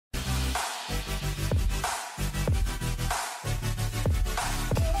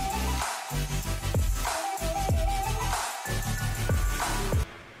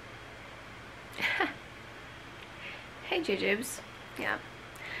Jujubes. Yeah.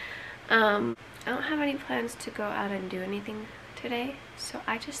 I don't have any plans to go out and do anything today, so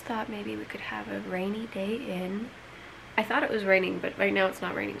I just thought maybe we could have a rainy day in. I thought it was raining, but right now it's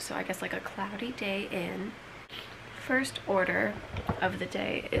not raining, so I guess like a cloudy day in. First order of the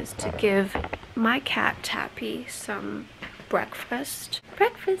day is to give my cat Tappy some breakfast.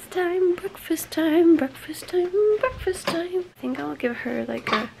 Breakfast time, breakfast time, breakfast time, breakfast time. I think I'll give her like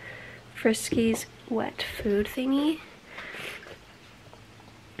a Friskies wet food thingy.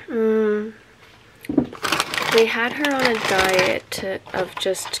 We had her on a diet of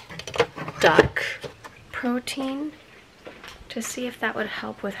just duck protein to see if that would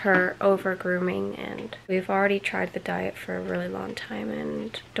help with her over grooming, and we've already tried the diet for a really long time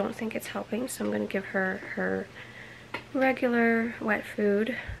and don't think it's helping, so I'm gonna give her her regular wet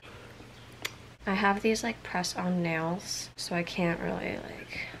food. I have these like press-on nails, so I can't really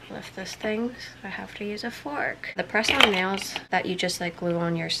like lift this thing. I have to use a fork. The press-on nails that you just like glue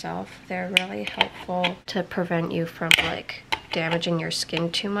on yourself, they're really helpful to prevent you from like damaging your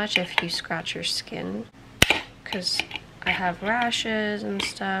skin too much if you scratch your skin, because I have rashes and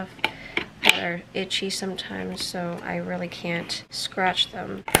stuff that are itchy sometimes, so I really can't scratch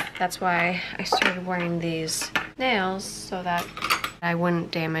them. That's why I started wearing these nails, so that I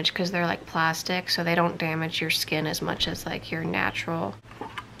wouldn't damage, because they're like plastic, so they don't damage your skin as much as like your natural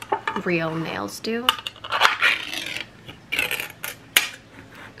real nails do.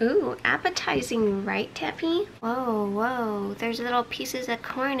 Ooh, appetizing, right, Tappy? Whoa, whoa, there's little pieces of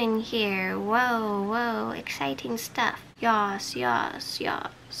corn in here. Whoa, whoa, exciting stuff. Yas, yas,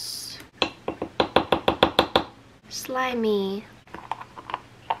 yas. Slimy.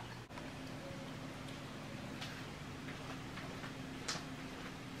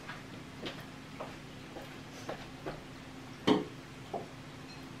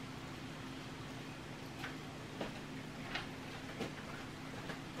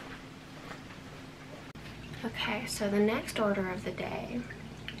 Okay, so the next order of the day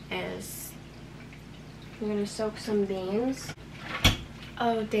is we're gonna soak some beans.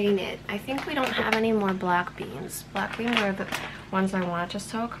 Oh, dang it. I think we don't have any more black beans. Black beans are the ones I wanted to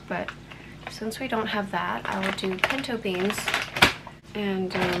soak, but since we don't have that, I will do pinto beans.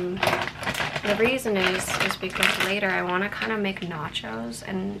 And the reason is because later I want to kind of make nachos,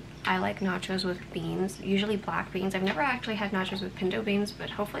 and I like nachos with beans, usually black beans. I've never actually had nachos with pinto beans, but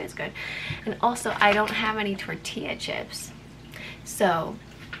hopefully it's good. And also I don't have any tortilla chips, so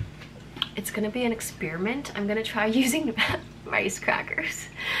it's gonna be an experiment. I'm gonna try using rice crackers.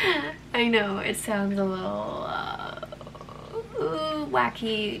 I know it sounds a little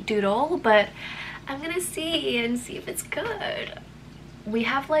wacky doodle, but I'm gonna see if it's good. We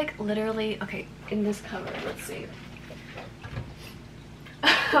have like literally, okay, in this cupboard, let's see.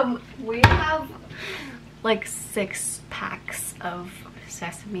 We have like 6 packs of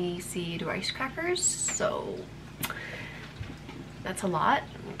sesame seed rice crackers, so that's a lot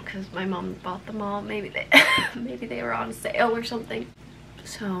because my mom bought them all. Maybe they were on sale or something.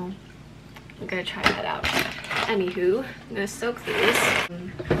 So I'm gonna try that out. Anywho, I'm gonna soak these.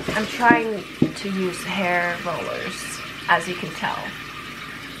 I'm trying to use hair rollers, as you can tell.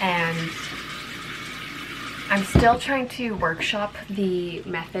 And I'm still trying to workshop the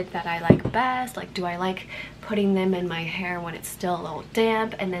method that I like best. Like, do I like putting them in my hair when it's still a little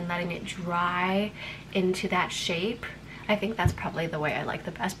damp and then letting it dry into that shape? I think that's probably the way I like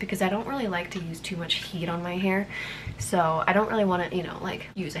the best, because I don't really like to use too much heat on my hair. So I don't really want to, you know, like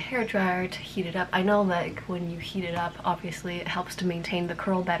use a hair dryer to heat it up. I know like when you heat it up, obviously it helps to maintain the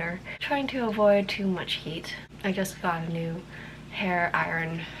curl better. Trying to avoid too much heat. I just got a new hair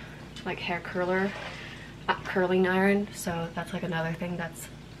iron, like hair curler, curling iron, so that's like another thing that's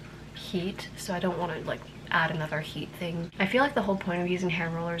heat, so I don't want to like add another heat thing. I feel like the whole point of using hair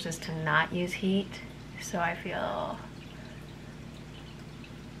rollers is to not use heat, so I feel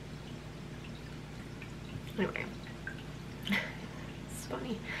anyway. It's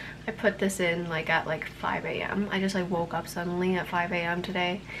funny, I put this in like at like 5 a.m. I just like woke up suddenly at 5 a.m.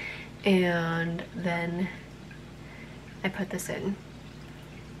 today, and then I put this in.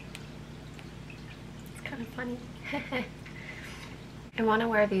 It's kind of funny. I want to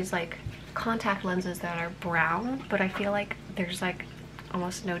wear these like contact lenses that are brown, but I feel like there's like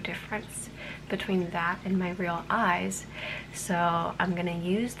almost no difference between that and my real eyes. So I'm gonna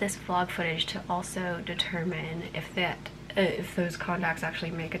use this vlog footage to also determine if those contacts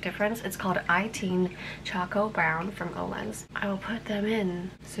actually make a difference. It's called iTeen Choco Brown from Olens. I will put them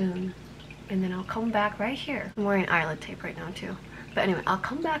in soon, and then I'll come back right here. I'm wearing eyelid tape right now too. But anyway, I'll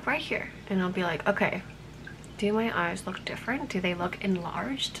come back right here and I'll be like, okay, do my eyes look different? Do they look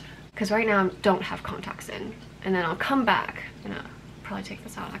enlarged? Because right now I don't have contacts in. and then I'll come back and I'll probably take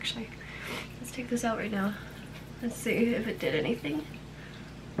this out actually. Let's take this out right now. Let's see if it did anything.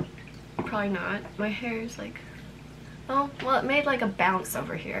 Probably not. My hair is like, oh, well, it made like a bounce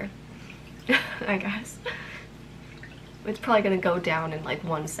over here, I guess. It's probably gonna go down in like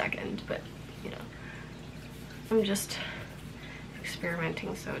 1 second, but you know, I'm just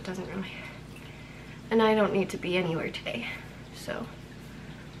experimenting, so it doesn't really, and I don't need to be anywhere today, so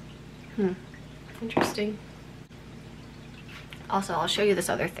interesting. Also, I'll show you this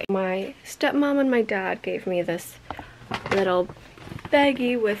other thing. My stepmom and my dad gave me this little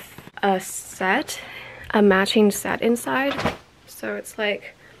baggie with a matching set inside. So it's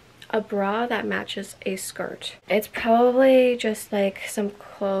like a bra that matches a skirt. It's probably just like some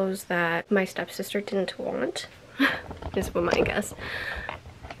clothes that my stepsister didn't want, is what my guess.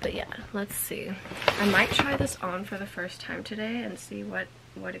 But yeah, let's see. I might try this on for the first time today and see what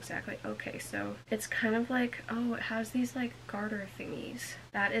exactly. Okay, so it's kind of like, oh, it has these like garter thingies.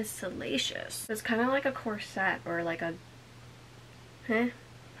 That is salacious. It's kind of like a corset or like a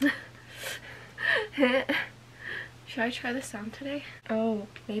Should I try this on today? Oh,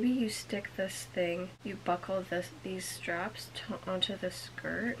 maybe you stick this thing, you buckle these straps onto the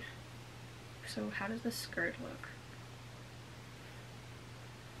skirt. So how does the skirt look?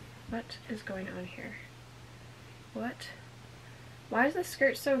 What is going on here? What? Why is the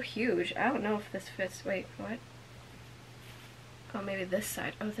skirt so huge? I don't know if this fits. Wait, what? Oh, maybe this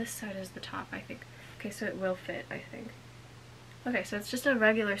side. Oh, this side is the top, I think. Okay, so it will fit, I think. Okay, so it's just a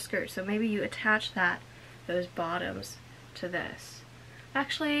regular skirt, so maybe you attach those bottoms to this.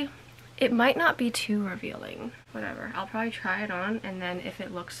 Actually, it might not be too revealing. Whatever, I'll probably try it on, and then if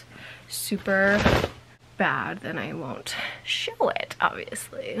it looks super bad, then I won't show it,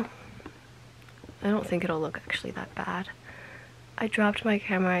 obviously. I don't think it'll look actually that bad. I dropped my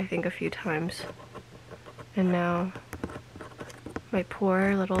camera, I think, a few times, and now my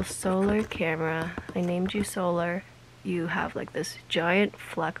poor little Solar camera, I named you Solar, you have like this giant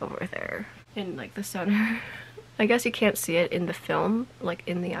fleck over there in like the center. I guess you can't see it in the film, like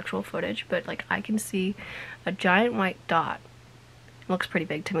in the actual footage, but like I can see a giant white dot. It looks pretty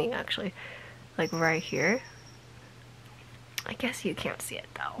big to me actually, like right here. I guess you can't see it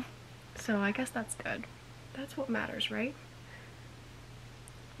though, so I guess that's good. That's what matters, right?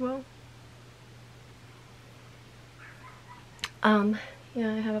 Well,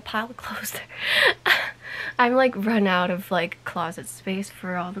 yeah, I have a pile of clothes there. I'm like run out of like closet space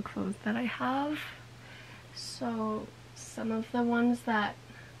for all the clothes that I have. So some of the ones that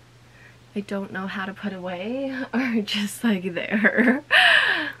I don't know how to put away are just like there.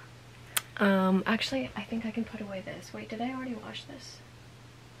 Actually, I think I can put away this. Wait, did I already wash this?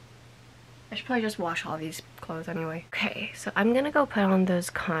 I should probably just wash all these clothes anyway. Okay, so I'm gonna go put on those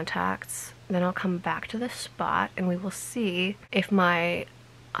contacts, then I'll come back to the spot and we will see if my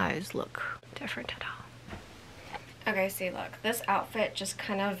eyes look different at all. Okay, see, look, this outfit just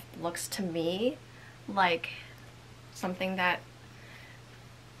kind of looks to me like something that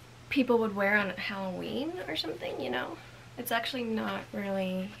people would wear on Halloween or something, you know? It's actually not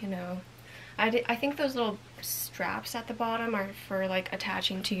really, you know. I think those little straps at the bottom are for like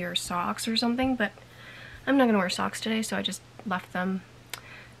attaching to your socks or something, but I'm not gonna wear socks today, so I just left them.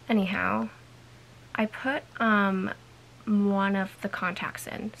 Anyhow, I put one of the contacts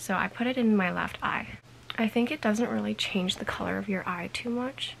in, so I put it in my left eye. I think it doesn't really change the color of your eye too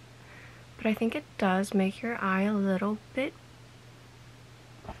much, but I think it does make your eye a little bit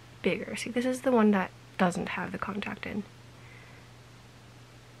bigger. See, this is the one that doesn't have the contact in.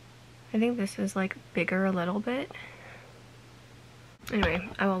 I think this is like bigger a little bit. Anyway,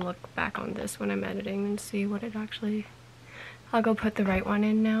 I will look back on this when I'm editing and see what it actually... I'll go put the right one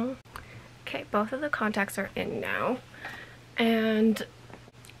in now. Okay, both of the contacts are in now, and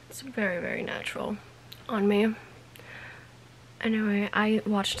it's very, very natural on me. Anyway, I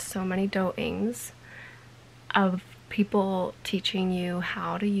watched so many Douyin of people teaching you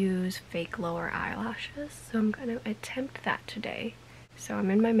how to use fake lower eyelashes, so I'm gonna attempt that today. So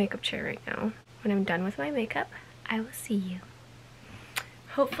I'm in my makeup chair right now. When I'm done with my makeup, I will see you.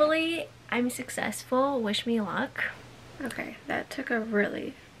 Hopefully I'm successful. Wish me luck. Okay, that took a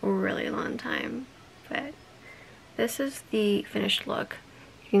really, really long time, but this is the finished look.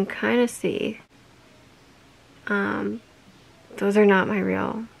 You can kind of see. Those are not my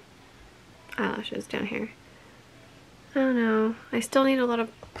real eyelashes down here. I don't know. I still need a lot of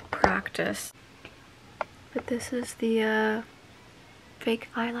practice. But this is the fake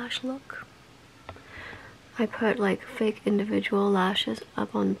eyelash look. I put like fake individual lashes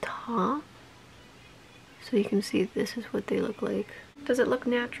up on top, so you can see this is what they look like. Does it look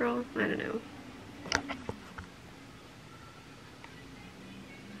natural? I don't know.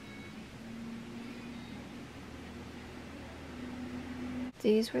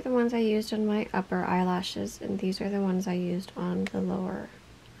 These were the ones I used on my upper eyelashes, and these are the ones I used on the lower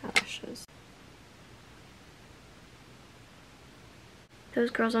eyelashes. Those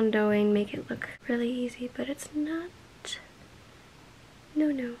girls on Douyin make it look really easy, but it's not.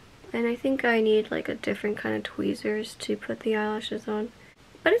 No. And I think I need like a different kind of tweezers to put the eyelashes on.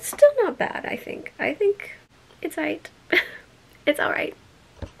 But it's still not bad, I think. I think it's alright. It's alright.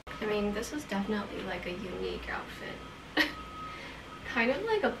 I mean, this is definitely like a unique outfit. Kind of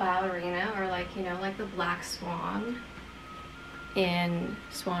like a ballerina, or like, you know, like the Black Swan in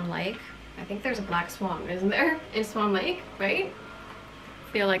Swan Lake. I think there's a black swan, isn't there? In Swan Lake, right?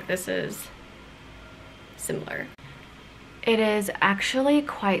 I feel like this is similar. It is actually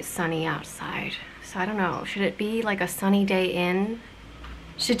quite sunny outside, so I don't know. Should it be like a sunny day in?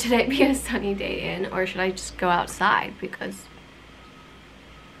 Should today be a sunny day in, or should I just go outside? Because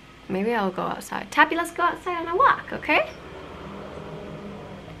maybe I'll go outside. Tappy, let's go outside on a walk, okay?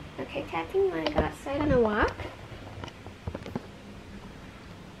 Okay, Tappy, you wanna go outside on a walk?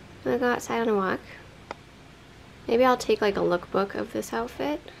 Wanna go outside on a walk? Maybe I'll take like a lookbook of this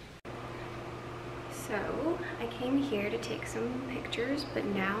outfit. So, I came here to take some pictures, but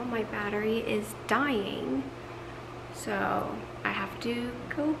now my battery is dying. So, I have to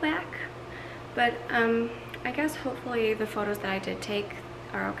go back. But, I guess hopefully the photos that I did take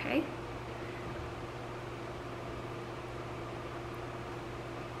are okay.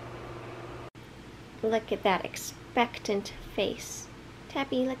 Look at that expectant face.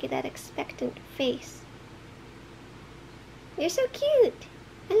 Tappy, look at that expectant face. You're so cute.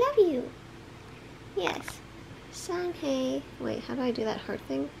 I love you. Yes. Sanhei. Wait, how do I do that heart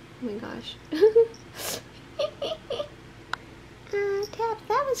thing? Oh my gosh. Taps,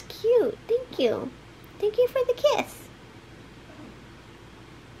 that was cute. Thank you. Thank you for the kiss.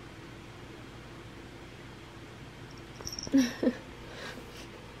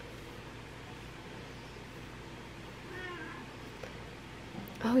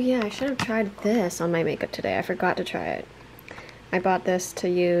 Oh yeah, I should have tried this on my makeup today. I forgot to try it. I bought this to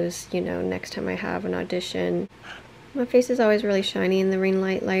use, you know, next time I have an audition. My face is always really shiny in the ring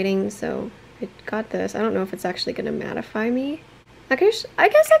light lighting, so I got this. I don't know if it's actually gonna mattify me. I guess I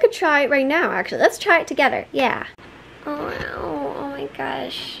could try it right now, actually. Let's try it together. Yeah. Oh my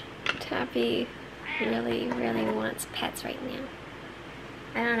gosh. Tappy really wants pets right now.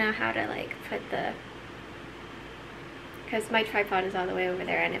 I don't know how to like put the... because my tripod is all the way over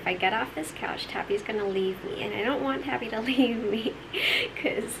there, and if I get off this couch, Tappy's gonna leave me, and I don't want Tappy to leave me,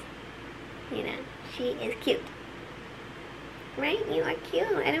 because, you know, she is cute. Right? You are cute.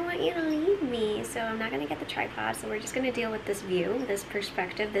 I don't want you to leave me, so I'm not gonna get the tripod, so we're just gonna deal with this view, this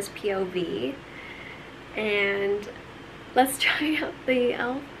perspective, this POV, and let's try out the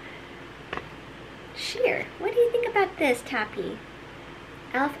e.l.f. sheer. What do you think about this, Tappy?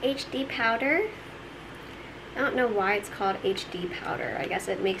 e.l.f. HD powder? I don't know why it's called HD powder. I guess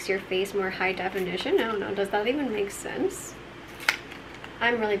it makes your face more high definition. I don't know. Does that even make sense?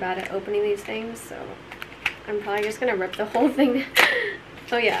 I'm really bad at opening these things, so I'm probably just gonna rip the whole thing.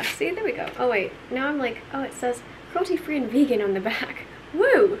 Oh yeah, see, there we go. Oh wait, now I'm like, oh, it says cruelty-free and vegan on the back.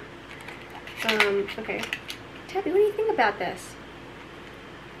 Woo! Okay. Tappy, what do you think about this?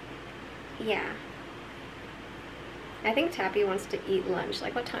 Yeah. I think Tappy wants to eat lunch.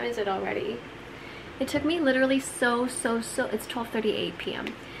 Like, what time is it already? It took me literally it's 12:38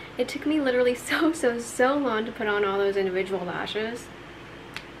 p.m. It took me literally so long to put on all those individual lashes.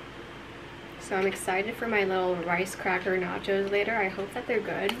 So I'm excited for my little rice cracker nachos later. I hope that they're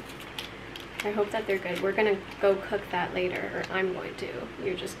good. I hope that they're good. We're gonna go cook that later, or I'm going to.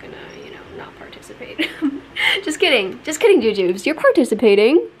 You're just gonna, you know, not participate. Just kidding, Jujubes. You're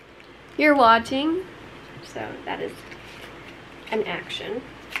participating. You're watching. So that is an action.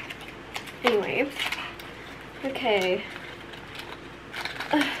 Anyway, okay.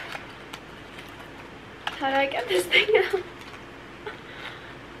 How do I get this thing out?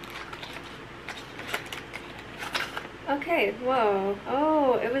 Okay, whoa.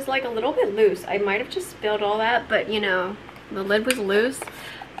 Oh, it was like a little bit loose. I might have just spilled all that, but you know, the lid was loose.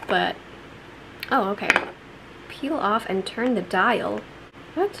 But, oh, okay. Peel off and turn the dial.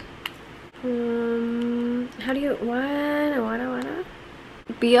 What? How do you, what?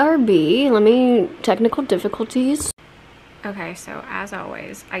 BRB, let me, technical difficulties. Okay, so as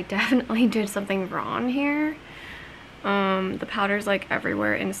always, I definitely did something wrong here. The powder's like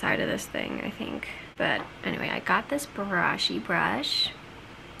everywhere inside of this thing, I think. But anyway, I got this brushy brush.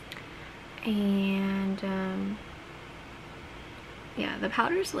 And, yeah, the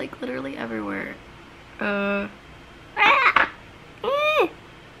powder's like literally everywhere.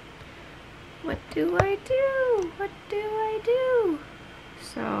 What do I do? What do I do?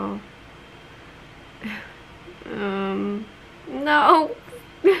 So, no.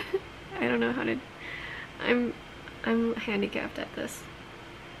 I don't know how to, I'm handicapped at this.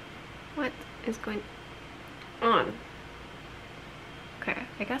 What is going on? Okay,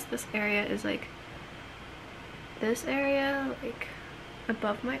 I guess this area is like, this area, like,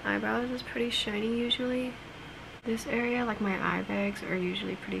 above my eyebrows is pretty shiny usually. This area, like my eye bags, are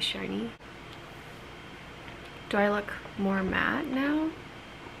usually pretty shiny. Do I look more matte now?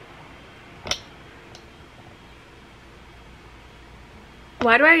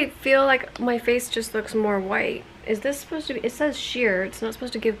 Why do I feel like my face just looks more white? Is this supposed to be, it says sheer, it's not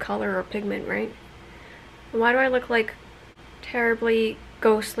supposed to give color or pigment, right? Why do I look like terribly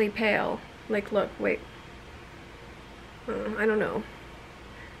ghostly pale? Like, look, wait. I don't know.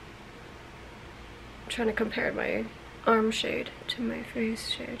 I'm trying to compare my arm shade to my face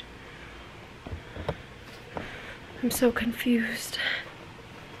shade. I'm so confused.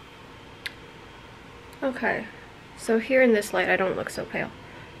 Okay, so here in this light I don't look so pale.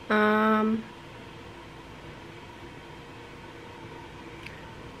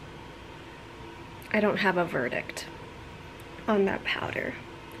 I don't have a verdict on that powder.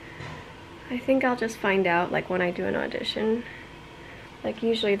 I think I'll just find out like when I do an audition. Like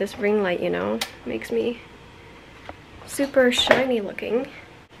usually this ring light, you know, makes me super shiny looking.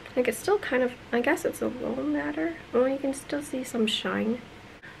 Like it's still kind of, I guess it's a little matter. Oh, you can still see some shine.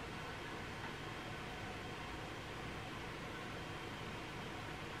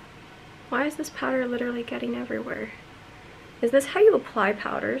 Why is this powder literally getting everywhere? Is this how you apply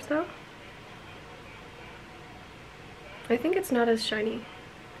powders though? I think it's not as shiny.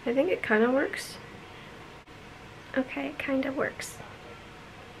 I think it kind of works. Okay, it kind of works.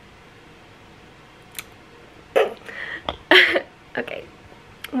 Okay,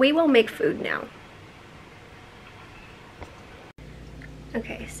 we will make food now.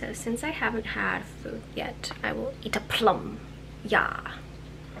 Okay, so since I haven't had food yet, I will eat a plum. Yeah.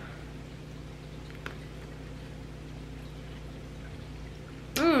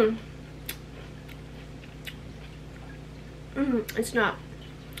 It's not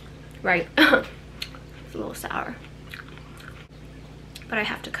right. It's a little sour. But I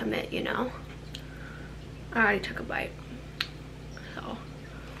have to commit, you know? I already took a bite. So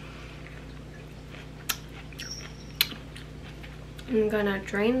I'm gonna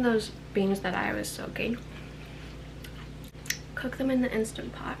drain those beans that I was soaking. Cook them in the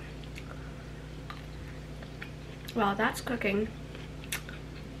Instant Pot. While that's cooking,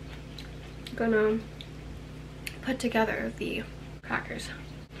 I'm gonna put together the crackers.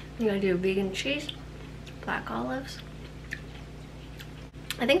 I'm gonna do vegan cheese, black olives.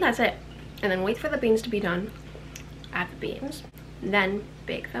 I think that's it. And then wait for the beans to be done. Add the beans, then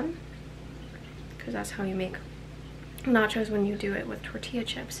bake them, because that's how you make nachos when you do it with tortilla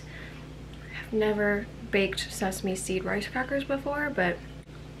chips. I've never baked sesame seed rice crackers before, but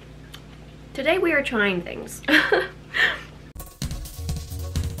today we are trying things.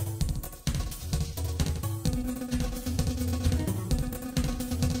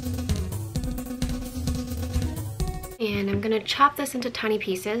 And I'm gonna chop this into tiny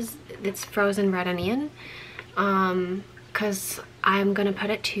pieces. It's frozen red onion, because I'm gonna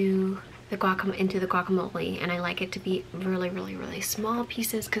put it into the guacamole, and I like it to be really small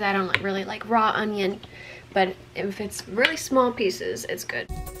pieces because I don't really like raw onion, but if it's really small pieces, it's good.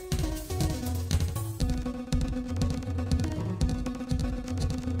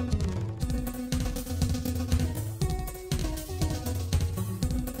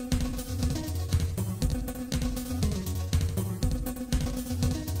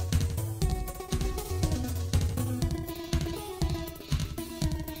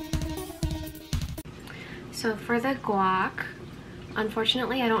 So for the guac,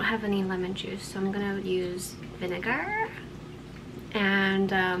 unfortunately I don't have any lemon juice, so I'm gonna use vinegar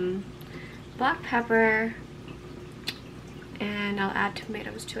and black pepper, and I'll add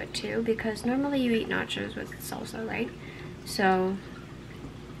tomatoes to it too, because normally you eat nachos with salsa, right? So,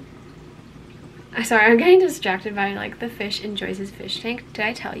 sorry, I'm getting distracted by like the fish in Joyce's fish tank. Did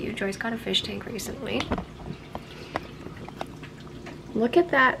I tell you Joyce got a fish tank recently? Look at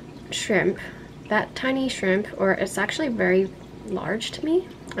that shrimp. That tiny shrimp, or it's actually very large to me.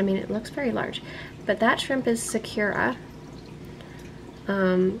 I mean, it looks very large, but that shrimp is Sakura.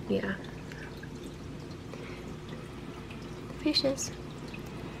 Yeah. Fishes.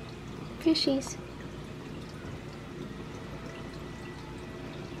 Fishies.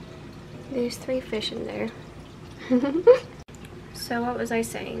 There's 3 fish in there. So what was I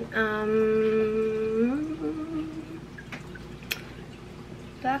saying?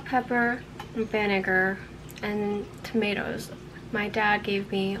 Black pepper, vinegar, and tomatoes. my dad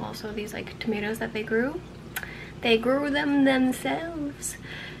gave me also these like tomatoes that they grew. They grew them themselves.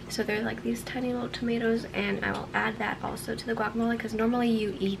 So they're like these tiny little tomatoes, and I will add that also to the guacamole because normally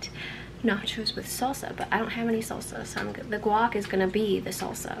you eat nachos with salsa, but I don't have any salsa, so the guac is gonna be the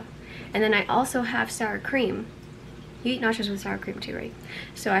salsa. And then I also have sour cream. You eat nachos with sour cream too, right?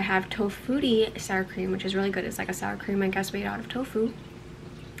 So I have tofutti sour cream, which is really good. It's like a sour cream, I guess, made out of tofu,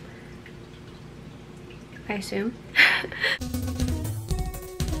 I assume.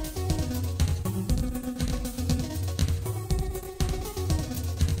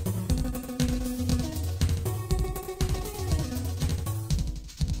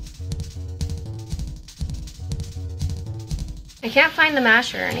 I can't find the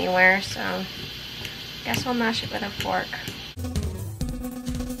masher anywhere, so I guess I'll mash it with a fork.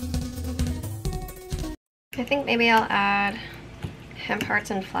 I think maybe I'll add hemp hearts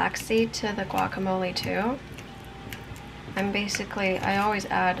and flaxseed to the guacamole too. I always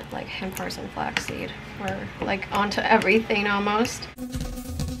add like hemp hearts and flaxseed, or like onto everything almost.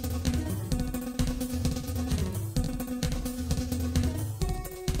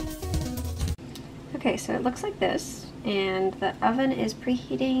 Okay, so it looks like this, and the oven is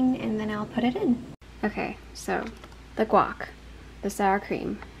preheating, and then I'll put it in. Okay, so the guac, the sour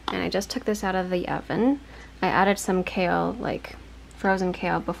cream, and I just took this out of the oven. I added some kale, like frozen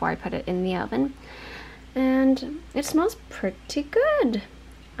kale, before I put it in the oven, and it smells pretty good.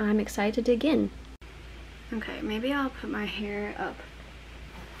 I'm excited to dig in. Okay, maybe I'll put my hair up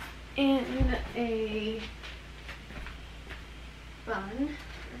in a bun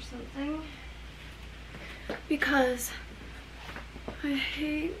or something, because I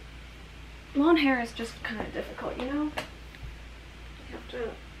hate long hair. Is just kind of difficult, you know? You have to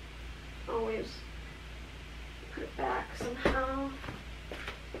always put it back somehow.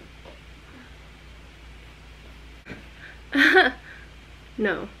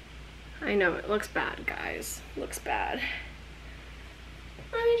 No, I know it looks bad, guys. It looks bad.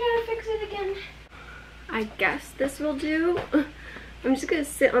 Let me try to fix it again. I guess this will do. I'm just gonna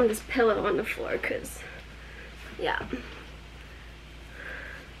sit on this pillow on the floor, because yeah.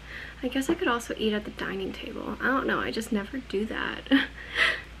 I guess I could also eat at the dining table. I don't know, I just never do that.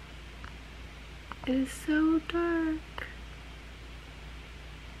 It is so dark.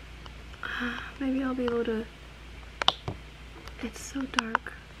 Maybe I'll be able to... It's so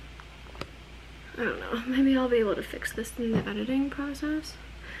dark. I don't know, maybe I'll be able to fix this in the editing process.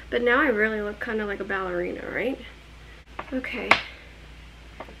 But now I really look kind of like a ballerina, right? Okay.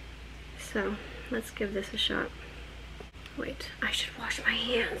 So, let's give this a shot. Wait, I should wash my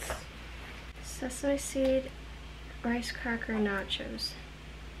hands. Sesame seed, rice cracker nachos.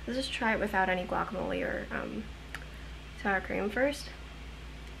 Let's just try it without any guacamole or sour cream first.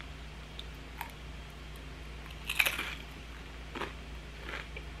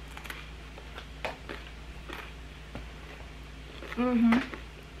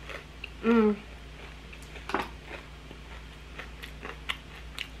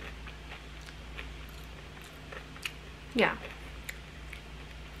 Yeah.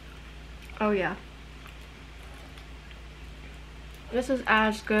 Oh yeah. This is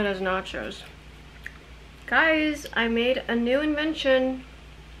as good as nachos. Guys, I made a new invention.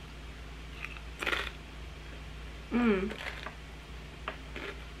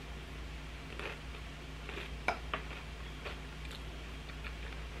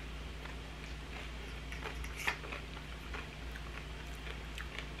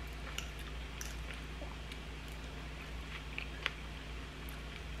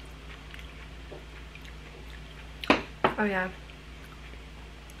 Oh yeah.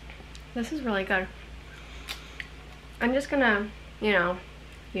 This is really good. I'm just gonna, you know,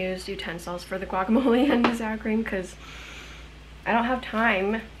 use utensils for the guacamole and the sour cream because I don't have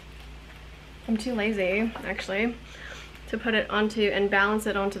time. I'm too lazy, actually, to put it onto and balance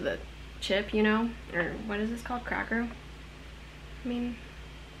it onto the chip, you know? Or what is this called? Cracker? I mean,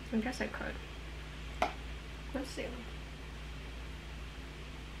 I guess I could. Let's see.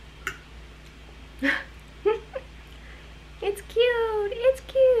 It's cute! It's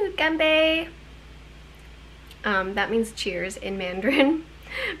cute! Ganbei! That means cheers in Mandarin.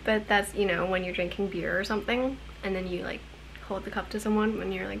 But that's, you know, when you're drinking beer or something, and then you, like, hold the cup to someone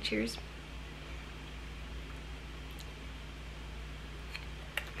when you're like, cheers.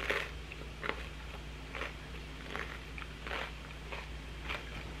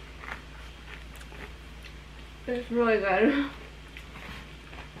 It's really good.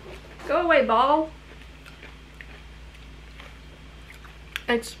 Go away, ball!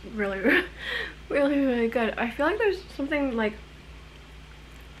 It's really, really good. I feel like there's something like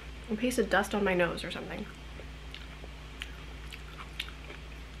a piece of dust on my nose or something.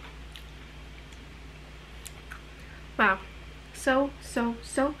 Wow. So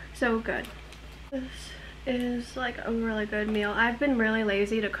good. This is like a really good meal. I've been really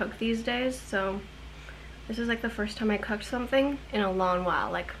lazy to cook these days, so this is like the first time I cooked something in a long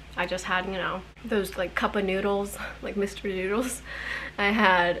while. Like I just had, you know, those like cup of noodles, like Mr. Noodles. I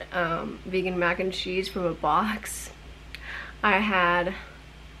had vegan mac and cheese from a box. I had,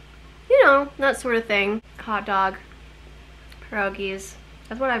 you know, that sort of thing. Hot dog, pierogies.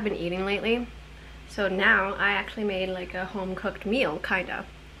 That's what I've been eating lately. So now I actually made like a home cooked meal, kinda.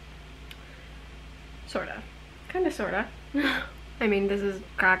 Sorta. Kinda sorta. I mean, this is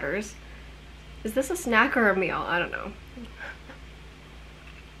crackers. Is this a snack or a meal? I don't know.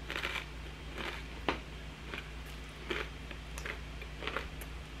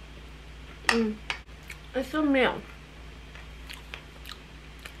 It's a meal.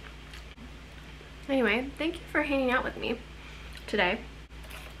 Anyway, thank you for hanging out with me today.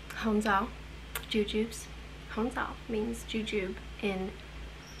 Hongzao, jujubes. Hongzao means jujube in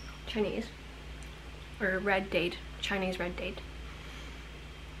Chinese, or red date, Chinese red date.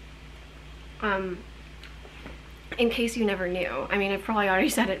 In case you never knew, I mean, I've probably already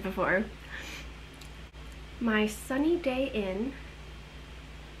said it before. My sunny day in.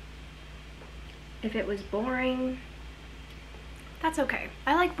 If it was boring, that's okay.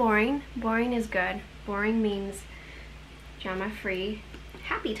 I like boring. Boring is good. Boring means drama free,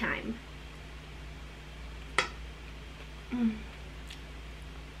 happy time.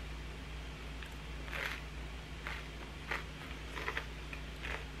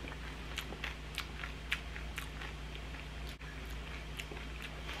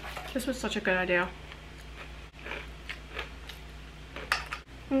 This was such a good idea.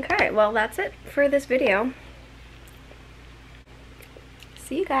 Okay, well that's it for this video.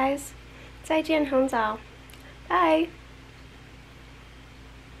 See you guys. 再见，红枣。Bye.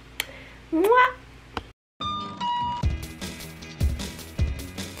 Mwah.